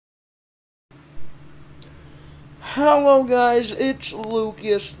Hello guys, it's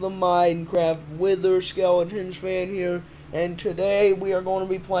Lucas the Minecraft Wither Skeletons fan here, and today we are going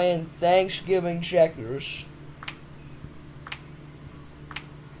to be playing Thanksgiving Checkers.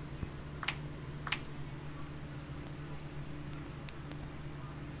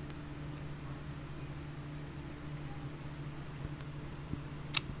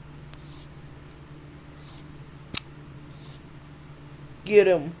 Get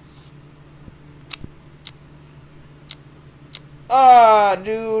him. Ah,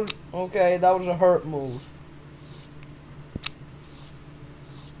 dude. Okay, that was a hurt move.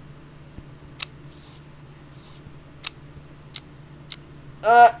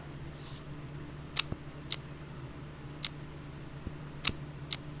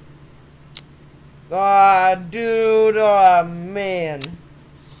 Dude. Ah, man.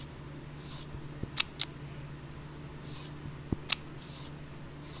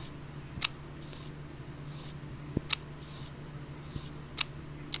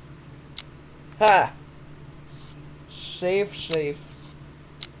 Ha. Safe.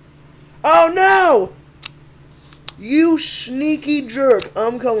 Oh, no! You sneaky jerk.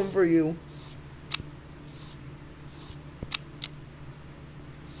 I'm coming for you.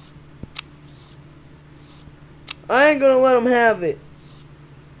 I ain't gonna let him have it.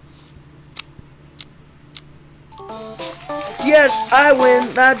 Yes, I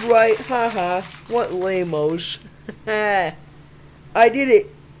win. That's right. Haha. What lamos. I did it.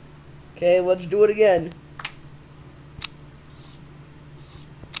 Okay, let's do it again.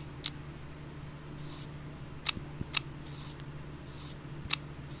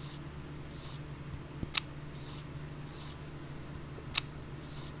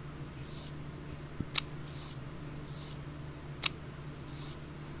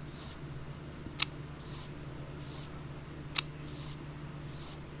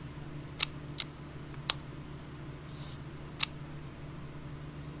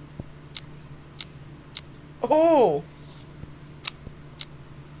 Oh!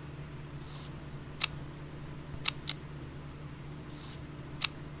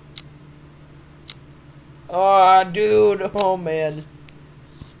 Ah, dude. Oh, man.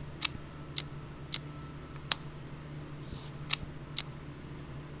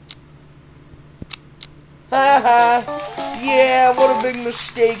 Haha. Yeah, what a big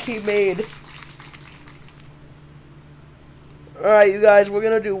mistake he made. Alright, you guys, we're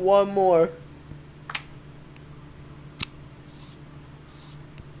gonna do one more.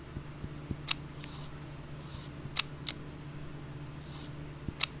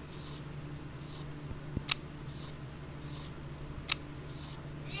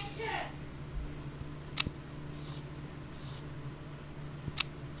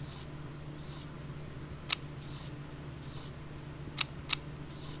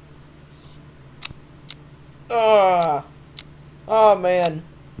 Ah. Oh, man.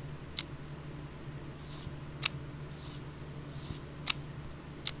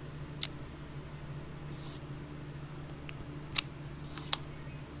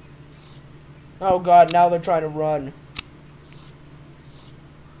 Oh, God, now they're trying to run.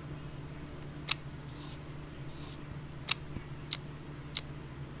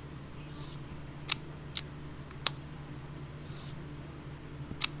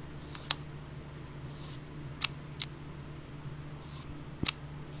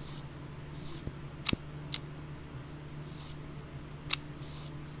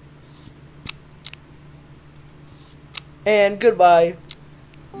 And goodbye.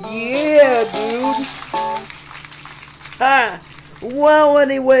 Yeah, dude. Ha! Well,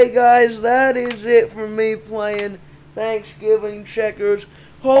 anyway, guys, that is it for me playing Thanksgiving Checkers.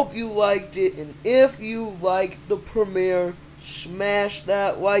 Hope you liked it, and if you liked the premiere, smash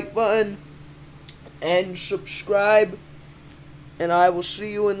that like button and subscribe, and I will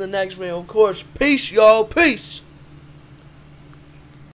see you in the next video. Of course, peace, y'all. Peace!